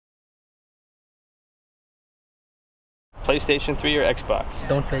PlayStation 3 or Xbox?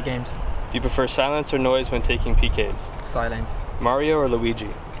 Don't play games. Do you prefer silence or noise when taking PKs? Silence. Mario or Luigi?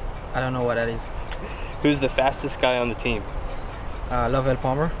 I don't know what that is. Who's the fastest guy on the team? Lovel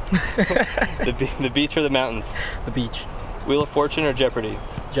Palmer. The beach or the mountains? The beach. Wheel of Fortune or Jeopardy?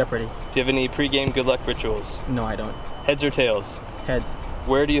 Jeopardy. Do you have any pre-game good luck rituals? No, I don't. Heads or tails? Heads.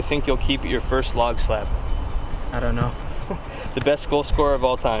 Where do you think you'll keep your first log slab? I don't know. The best goal scorer of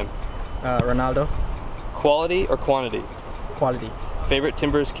all time? Ronaldo. Quality or quantity? Quality. Favorite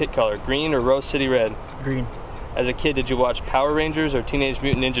Timbers kit color, green or Rose City Red? Green. As a kid, did you watch Power Rangers or Teenage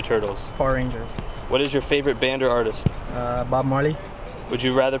Mutant Ninja Turtles? Power Rangers. What is your favorite band or artist? Bob Marley. Would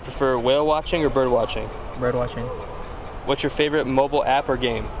you rather prefer whale watching or bird watching? Bird watching. What's your favorite mobile app or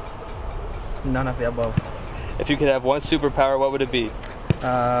game? None of the above. If you could have one superpower, what would it be?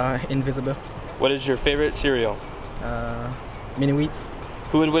 Invisible. What is your favorite cereal? Mini wheats.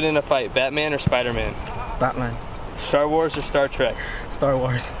 Who would win in a fight, Batman or Spider-Man? Batman. Star Wars or Star Trek? Star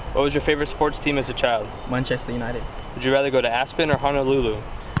Wars. What was your favorite sports team as a child? Manchester United. Would you rather go to Aspen or Honolulu?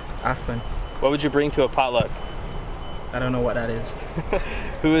 Aspen. What would you bring to a potluck? I don't know what that is.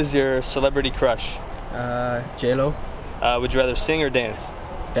 Who is your celebrity crush? J-Lo. Would you rather sing or dance?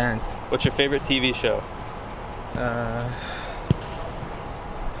 Dance. What's your favorite TV show? I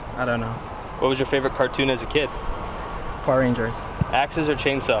don't know. What was your favorite cartoon as a kid? Power Rangers. Axes or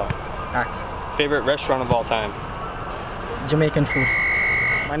chainsaw? Axe. Favorite restaurant of all time? Jamaican food.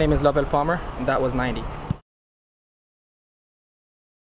 My name is Lovel Palmer, and that was 90.